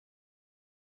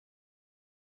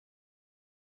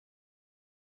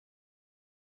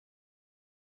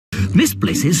Miss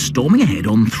Bliss is storming ahead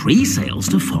on 3 sales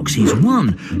to Foxy's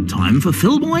 1. Time for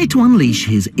Phil Boy to unleash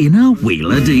his inner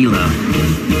wheeler-dealer. No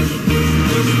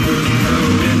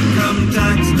income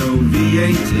tax, no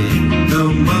VAT,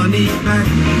 no money back,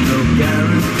 no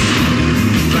guarantee.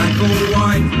 Black or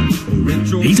white, or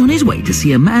rich or... He's on his way to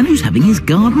see a man who's having his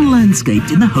garden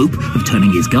landscaped in the hope of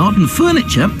turning his garden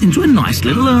furniture into a nice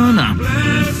little earner.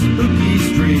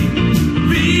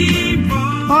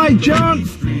 Hi, John.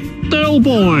 Phil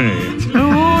Boy, how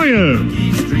are you?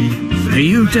 Are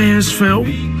you Dares, Phil?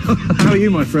 How are you,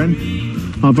 my friend?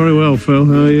 I'm very well, Phil.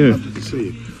 How are you? Good to see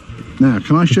you. Now,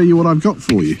 can I show you what I've got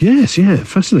for you? Yes, yeah,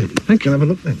 fascinating. Thank you. Can I have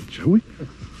a look then, shall we?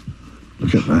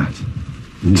 Look at that.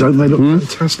 Don't they look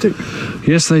fantastic?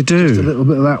 Yes, they do. Just a little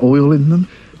bit of that oil in them.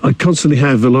 I constantly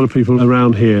have a lot of people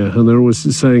around here, and they're always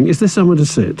saying, is there somewhere to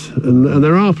sit? And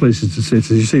there are places to sit,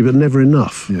 as you see, but never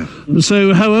enough. Yeah.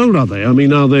 So how old are they? I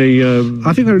mean, are they...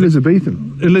 I think they're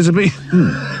Elizabethan.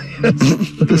 Elizabethan?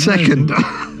 The second.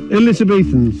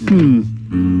 Elizabethan.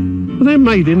 Well, they're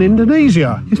made in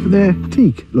Indonesia. Yes, but they're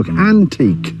teak. Look,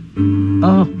 antique.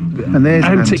 Oh. And there's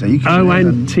antique. Oh,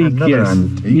 antique, yes.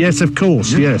 Antique. Yes, of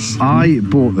course, yes. I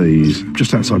bought these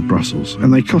just outside Brussels,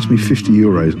 and they cost me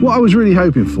 €50. What I was really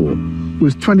hoping for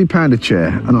was £20 a chair,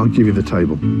 and I'll give you the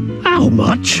table. How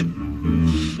much?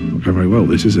 Not going very well,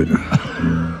 this, is it? So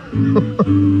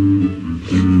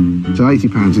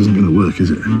 £80 isn't going to work,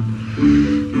 is it?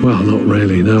 Well, not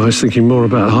really, no. I was thinking more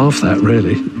about half that,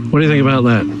 really. What do you think about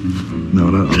that? No,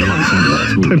 I don't like the sound of that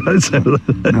at all. Don't sound like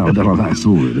that. No, I don't like that at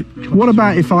all, really. What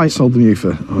about if I sold them you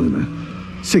for, I don't know,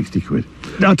 60 quid?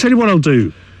 I'll tell you what I'll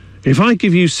do. If I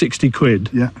give you 60 quid,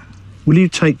 Yeah. will you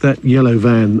take that yellow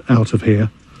van out of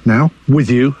here Now? with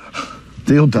you?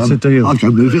 Deal done. It's a deal. I'll go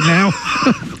move it now.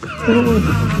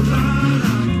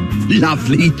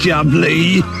 Lovely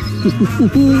jubbly.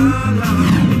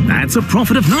 That's a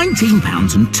profit of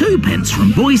 £19 and 2 pence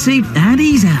from Boycie, and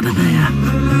he's out of there.